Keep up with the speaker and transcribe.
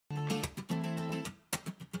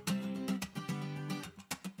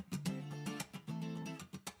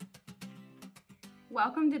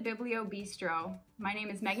Welcome to Biblio Bistro. My name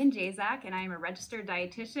is Megan Jazak, and I am a registered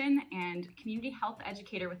dietitian and community health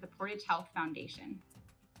educator with the Portage Health Foundation.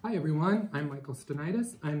 Hi everyone, I'm Michael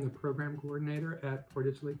Stenitis. I'm the program coordinator at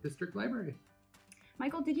Portage Lake District Library.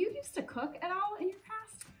 Michael, did you used to cook at all in your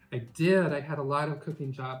past? I did. I had a lot of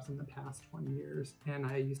cooking jobs in the past 20 years, and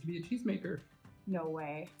I used to be a cheesemaker. No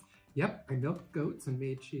way. Yep, I milked goats and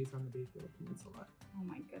made cheese on the Biblio Peninsula. Oh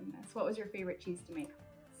my goodness. What was your favorite cheese to make?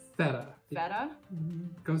 Feta. Feta?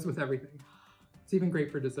 Goes with everything. It's even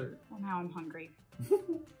great for dessert. Well, now I'm hungry.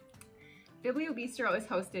 Biblio Bistro is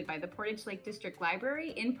hosted by the Portage Lake District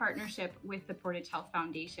Library in partnership with the Portage Health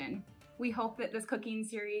Foundation. We hope that this cooking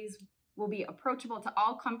series will be approachable to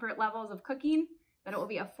all comfort levels of cooking, that it will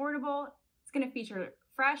be affordable. It's going to feature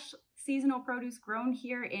fresh, seasonal produce grown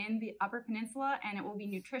here in the Upper Peninsula, and it will be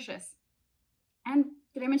nutritious. And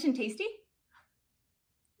did I mention tasty?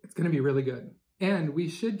 It's going to be really good. And we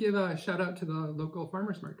should give a shout out to the local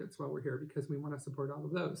farmers markets while we're here because we want to support all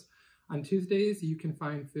of those. On Tuesdays, you can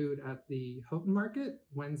find food at the Houghton Market,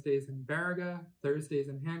 Wednesdays in Baraga, Thursdays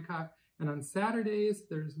in Hancock, and on Saturdays,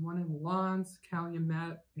 there's one in Lawrence,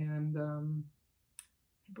 Calumet, and I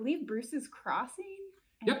believe Bruce's Crossing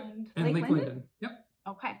and Lake Linden. Yep.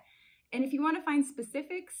 Okay. And if you want to find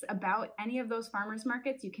specifics about any of those farmers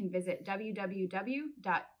markets, you can visit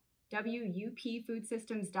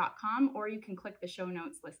www.wupfoodsystems.com, or you can click the show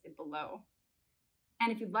notes listed below.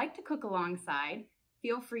 And if you'd like to cook alongside,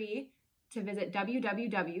 feel free to visit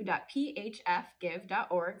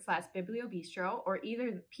www.phfgive.org/bibliobistro, or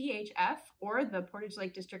either the PHF or the Portage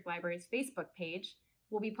Lake District Library's Facebook page.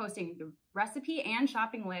 We'll be posting the recipe and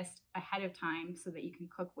shopping list ahead of time so that you can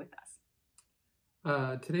cook with us.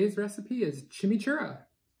 Today's recipe is chimichurri.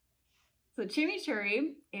 So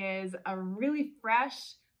chimichurri is a really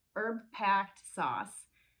fresh, herb-packed sauce.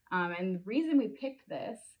 And the reason we picked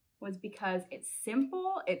this was because it's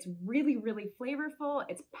simple, it's really, really flavorful,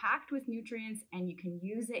 it's packed with nutrients, and you can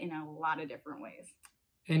use it in a lot of different ways.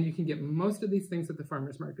 And you can get most of these things at the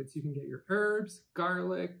farmers markets. You can get your herbs,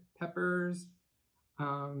 garlic, peppers,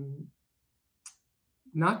 not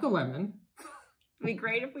the lemon. It'd be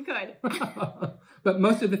great if we could. But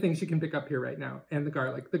most of the things you can pick up here right now, and the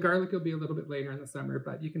garlic. The garlic will be a little bit later in the summer,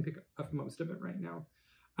 but you can pick up most of it right now.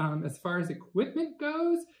 As far as equipment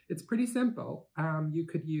goes, it's pretty simple. You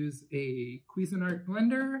could use a Cuisinart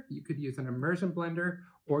blender, you could use an immersion blender,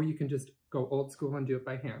 or you can just go old school and do it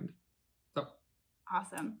by hand. So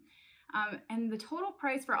awesome. And the total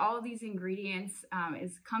price for all of these ingredients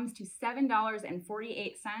comes to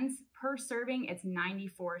 $7.48 per serving. It's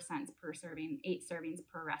 94 cents per serving, 8 servings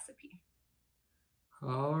per recipe.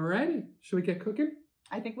 Alrighty, should we get cooking?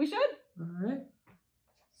 I think we should. All right.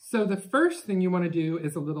 So the first thing you want to do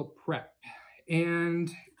is a little prep.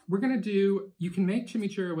 And we're going to do, you can make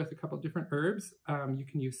chimichurri with a couple different herbs. You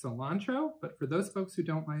can use cilantro, but for those folks who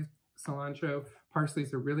don't like cilantro, parsley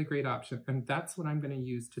is a really great option. And that's what I'm going to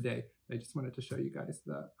use today. I just wanted to show you guys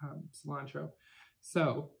the cilantro.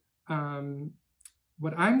 So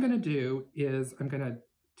what I'm going to do is I'm going to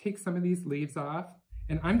take some of these leaves off,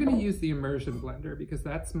 and I'm going to use the immersion blender because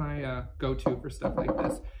that's my go-to for stuff like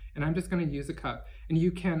this. And I'm just going to use a cup. And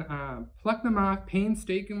you can pluck them off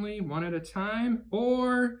painstakingly, one at a time,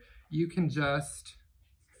 or you can just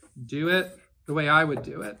do it the way I would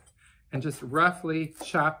do it and just roughly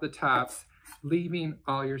chop the tops, leaving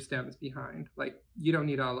all your stems behind. Like, you don't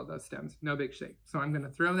need all of those stems, no big shake. So I'm going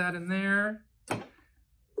to throw that in there,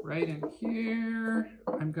 right in here.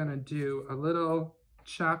 I'm going to do a little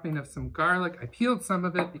chopping of some garlic. I peeled some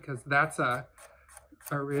of it because that's a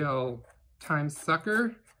real time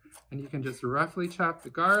sucker. And you can just roughly chop the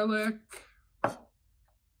garlic,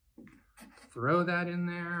 throw that in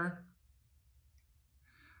there,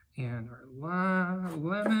 and our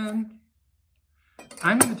lemon.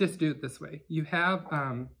 I'm going to just do it this way. You have,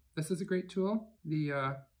 this is a great tool,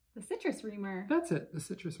 the citrus reamer. That's it, the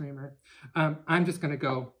citrus reamer. I'm just going to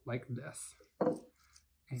go like this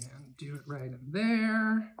and do it right in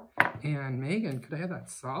there. And Megan, could I have that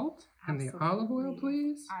salt and the olive oil,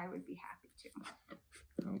 please? I would be happy to.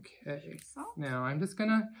 Okay, now I'm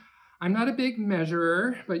not a big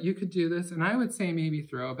measurer, but you could do this, and I would say maybe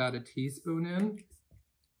throw about a teaspoon in.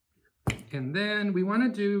 And then you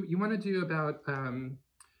want to do about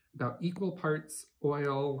equal parts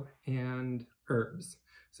oil and herbs.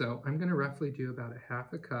 So I'm going to roughly do about a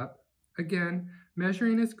half a cup. Again,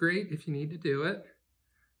 measuring is great if you need to do it.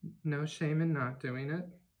 No shame in not doing it.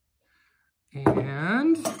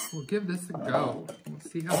 And we'll give this a go. We'll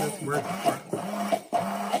see how this works for us.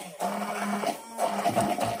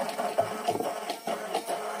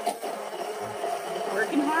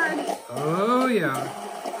 Working hard. Oh yeah.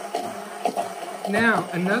 Now,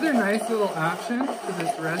 another nice little option for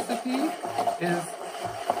this recipe is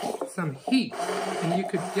some heat. And you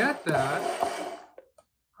could get that.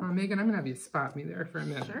 Oh, Megan, I'm going to have you spot me there for a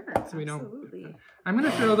minute. Sure, so we absolutely. I'm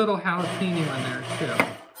going to throw a little jalapeno in there too.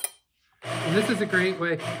 And this is a great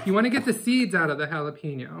way. You want to get the seeds out of the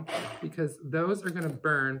jalapeno because those are going to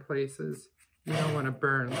burn places you don't want to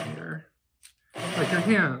burn later. Like your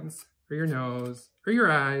hands or your nose or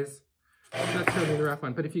your eyes. That's really the rough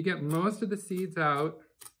one. But if you get most of the seeds out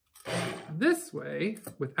this way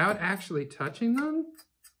without actually touching them,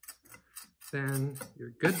 then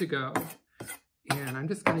you're good to go. And I'm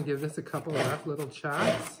just going to give this a couple of rough little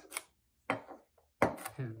chops.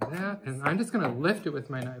 And that. And I'm just going to lift it with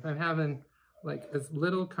my knife. I'm having like as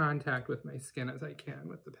little contact with my skin as I can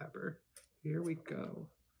with the pepper. Here we go.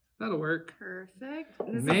 That'll work. Perfect.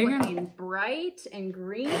 And this Megan? is looking bright and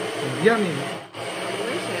green. Yummy.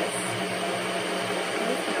 Delicious. I'm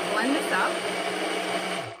just going to blend this up.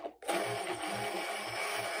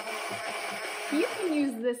 You can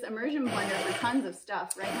use this immersion blender for tons of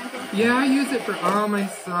stuff, right, Michael? Yeah, I use it for all my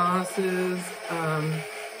sauces.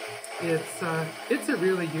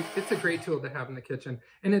 It's a great tool to have in the kitchen,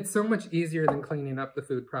 and it's so much easier than cleaning up the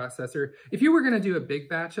food processor. If you were going to do a big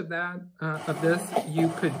batch of that, you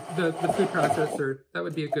could the food processor. That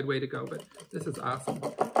would be a good way to go. But this is awesome.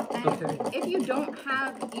 And okay. If you don't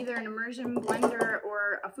have either an immersion blender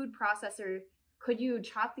or a food processor, could you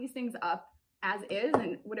chop these things up as is,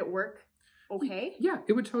 and would it work okay? Yeah,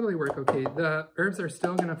 it would totally work okay. The herbs are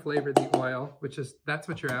still going to flavor the oil, that's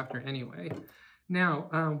what you're after anyway.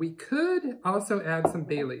 Now, we could also add some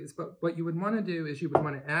bay leaves, but what you would want to do is you would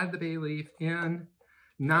want to add the bay leaf in,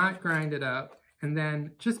 not grind it up, and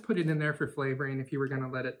then just put it in there for flavoring if you were going to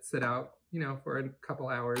let it sit out, for a couple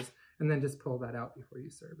hours, and then just pull that out before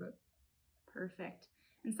you serve it. Perfect.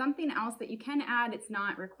 And something else that you can add, it's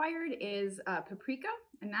not required, is paprika,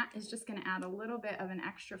 and that is just going to add a little bit of an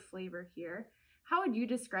extra flavor here. How would you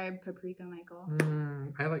describe paprika, Michael?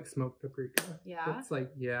 I like smoked paprika. Yeah? It's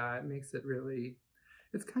like, it makes it really,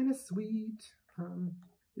 it's kind of sweet.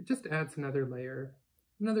 It just adds another layer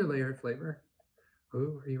of flavor.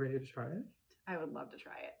 Oh, are you ready to try it? I would love to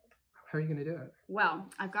try it. How are you going to do it? Well,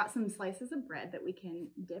 I've got some slices of bread that we can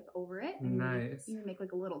dip over it. And nice. You can make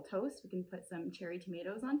like a little toast. We can put some cherry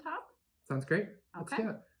tomatoes on top. Sounds great. Let's Okay. do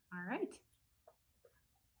it. All right.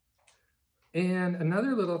 And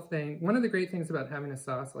another little thing, one of the great things about having a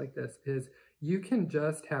sauce like this is you can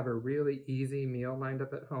just have a really easy meal lined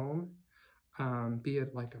up at home, be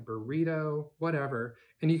it like a burrito, whatever,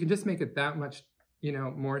 and you can just make it that much,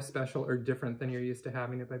 more special or different than you're used to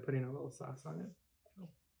having it by putting a little sauce on it. Oh.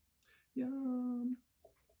 Yum.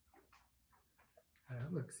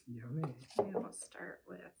 That looks yummy. Maybe we'll start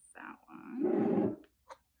with that one.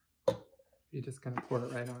 You're just going to pour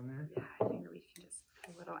it right on there? Yeah, I think we can just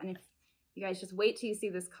put a little, and if you guys just wait till you see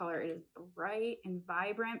this color. It is bright and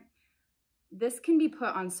vibrant. This can be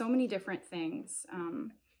put on so many different things.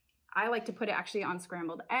 I like to put it actually on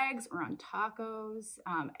scrambled eggs or on tacos.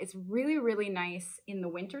 It's really, really nice in the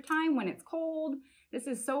wintertime when it's cold. This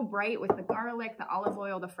is so bright with the garlic, the olive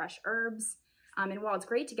oil, the fresh herbs. And while it's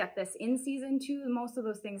great to get this in season too, most of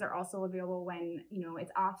those things are also available when,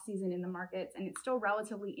 it's off season in the markets, and it's still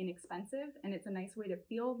relatively inexpensive. And it's a nice way to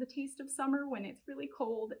feel the taste of summer when it's really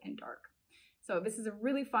cold and dark. So this is a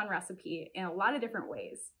really fun recipe in a lot of different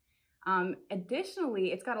ways.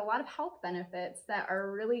 Additionally, it's got a lot of health benefits that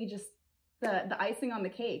are really just the icing on the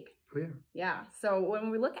cake. Oh, yeah. Yeah. So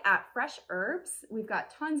when we look at fresh herbs, we've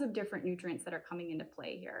got tons of different nutrients that are coming into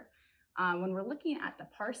play here. When we're looking at the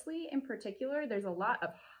parsley in particular, there's a lot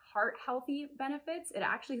of heart healthy benefits. It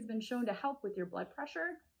actually has been shown to help with your blood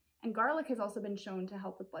pressure, and garlic has also been shown to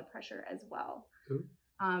help with blood pressure as well. Ooh.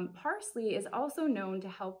 Parsley is also known to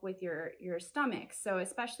help with your stomach. So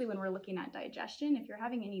especially when we're looking at digestion, if you're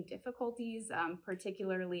having any difficulties,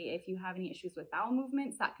 particularly if you have any issues with bowel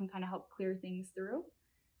movements, that can kind of help clear things through.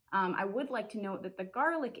 I would like to note that the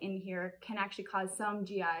garlic in here can actually cause some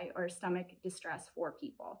GI or stomach distress for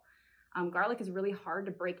people. Garlic is really hard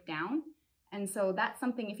to break down. And so that's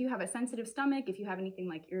something, if you have a sensitive stomach, if you have anything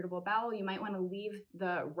like irritable bowel, you might want to leave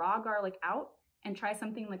the raw garlic out and try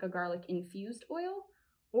something like a garlic infused oil.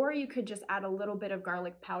 Or you could just add a little bit of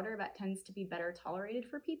garlic powder. That tends to be better tolerated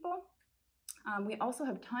for people. We also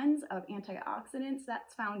have tons of antioxidants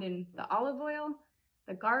that's found in the olive oil,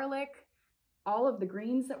 the garlic, all of the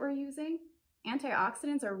greens that we're using.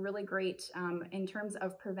 Antioxidants are really great in terms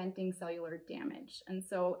of preventing cellular damage. And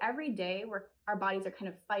so every day our bodies are kind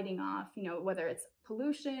of fighting off, whether it's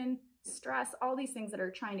pollution, stress, all these things that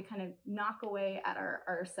are trying to kind of knock away at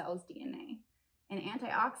our cells' DNA. And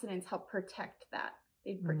antioxidants help protect that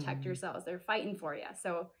They protect your cells. They're fighting for you.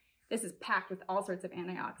 So this is packed with all sorts of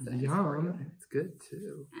antioxidants. Yum. It's good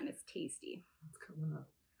too. And it's tasty. It's coming up.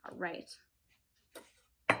 All right.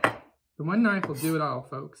 The one knife will do it all,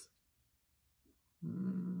 folks.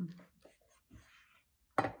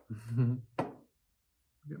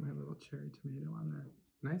 Get my little cherry tomato on there.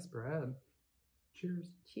 Nice bread.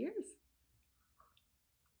 Cheers. Cheers.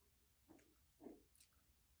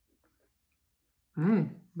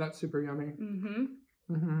 That's super yummy.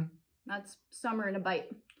 That's summer in a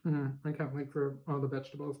bite. I can't wait for all the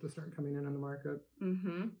vegetables to start coming in the market.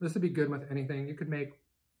 This would be good with anything. You could make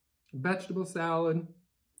vegetable salad,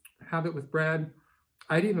 have it with bread.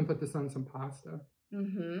 I'd even put this on some pasta.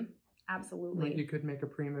 Absolutely. Like you could make a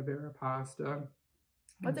primavera pasta.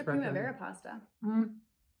 What's a primavera pasta?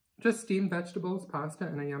 Just steamed vegetables, pasta,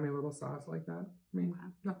 and a yummy little sauce like that. I mean,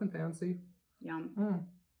 nothing fancy. Yum.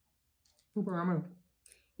 Super yummy.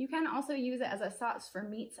 You can also use it as a sauce for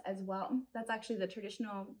meats as well. That's actually the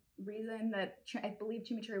traditional reason that I believe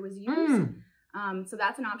chimichurri was used. So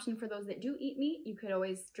that's an option for those that do eat meat. You could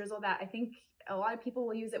always drizzle that. I think a lot of people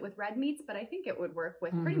will use it with red meats, but I think it would work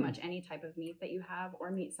with pretty much any type of meat that you have,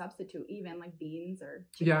 or meat substitute, even like beans or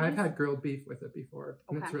chickpeas. Yeah, I've had grilled beef with it before,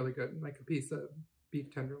 and it's really good. Like a piece of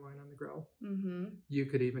beef tenderloin on the grill. You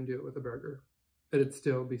could even do it with a burger. It'd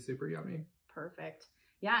still be super yummy. Perfect.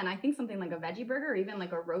 Yeah, and I think something like a veggie burger, or even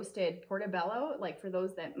like a roasted portobello, like for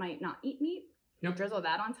those that might not eat meat, drizzle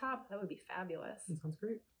that on top. That would be fabulous. That sounds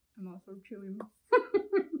great. I'm also chewing.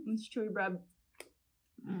 It's chewy bread.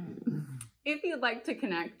 If you'd like to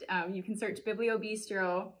connect, you can search Biblio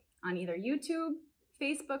Bistro on either YouTube,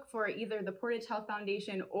 Facebook for either the Portage Health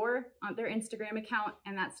Foundation or on their Instagram account,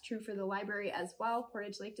 and that's true for the library as well,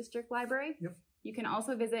 Portage Lake District Library. You can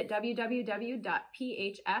also visit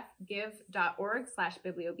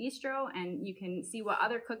www.phfgive.org/bibliobistro, and you can see what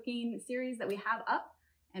other cooking series that we have up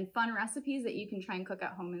and fun recipes that you can try and cook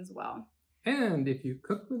at home as well. And if you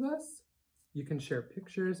cook with us, you can share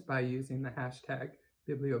pictures by using the hashtag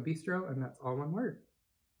Biblio Bistro, and that's all one word.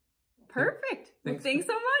 Perfect. Thanks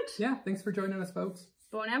so much. Yeah, thanks for joining us, folks.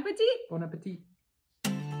 Bon appetit. Bon appetit.